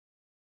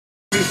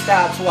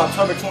freestyle to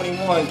October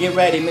 21. Get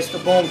ready,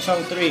 Mr. Boom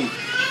Chung 3.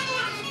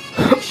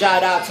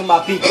 Shout out to my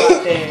people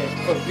out there.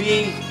 For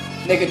B,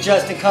 nigga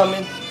Justin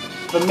coming.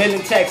 From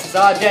Midland, Texas,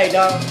 all day,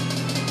 dog.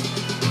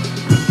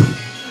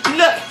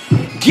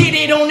 Look, get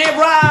it on that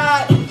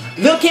ride.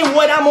 Look at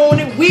what I'm on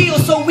the wheel,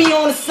 so we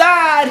on the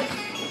side.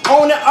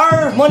 On the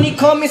earth, money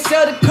come and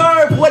sell the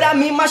curve. What I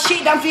mean, my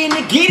shit, I'm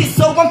finna get it,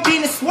 so I'm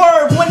finna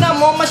swerve. When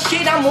I'm on my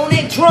shit, I'm on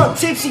that drunk,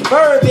 tipsy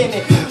bourbon.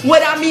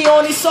 What I mean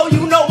on it, so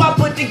you know I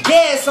put the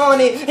gas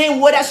on it.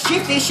 And what I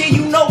shift this shit,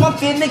 you know I'm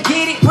finna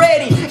get it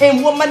ready.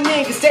 And what my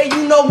niggas say,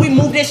 you know we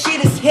move that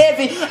shit is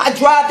heavy. I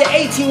drive the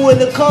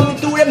 18-wheeler coming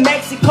through the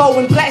Mexico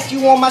and blast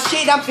you on my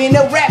shit. I'm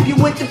finna wrap you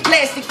with the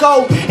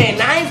plastico.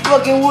 And I ain't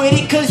fucking with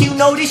it, cause you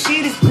know this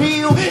shit is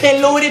real.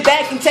 And load it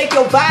back and take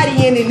your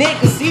body in the neck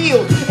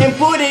concealed. And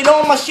put it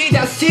on my shit,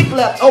 I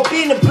Ziploc,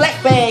 open the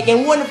black bag.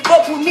 And wanna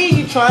fuck with me,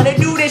 you tryna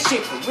do that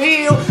shit for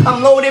real.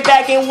 I'm loaded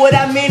back, and what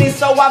I mean is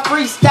so I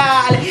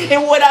freestyle it.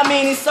 And what I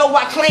mean is so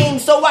I claim,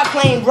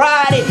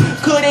 ride it.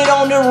 Put it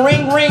on the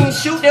ring,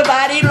 shoot the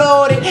body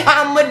loaded.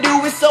 I'ma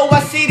do it so I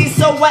see it,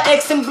 so I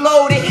X and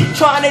bloat it.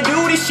 Tryna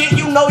do this shit,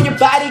 you know your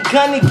body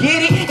gonna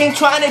get it. And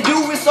tryna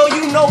do it so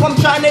you know I'm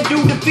tryna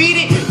do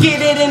defeat it. Get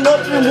it and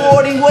up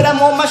rewarding. What I'm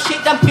on my shit,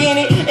 I'm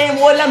finna.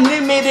 And what I'm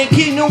limited,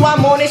 you know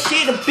I'm on that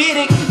shit, I'm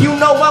fitted. You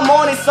know I'm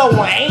on it, so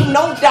I ain't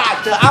no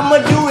doctor. I'ma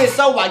do it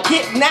so I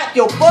kidnap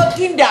your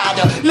fucking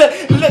daughter.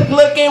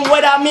 Look at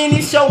what I'm in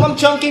it, so I'm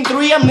chunking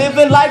 3. I'm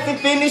living life and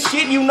finish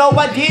shit, you know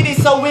I did it,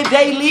 so it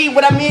daily.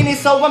 What I'm in it,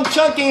 so I'm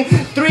chunking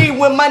 3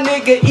 with my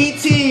nigga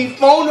E.T.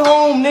 Phone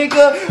home,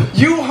 nigga.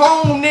 You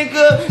home,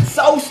 nigga.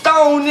 So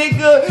stone,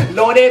 nigga.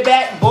 Load it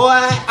back, boy.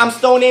 I'm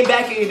stoning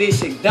back and this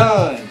shit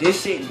done.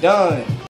 This shit done.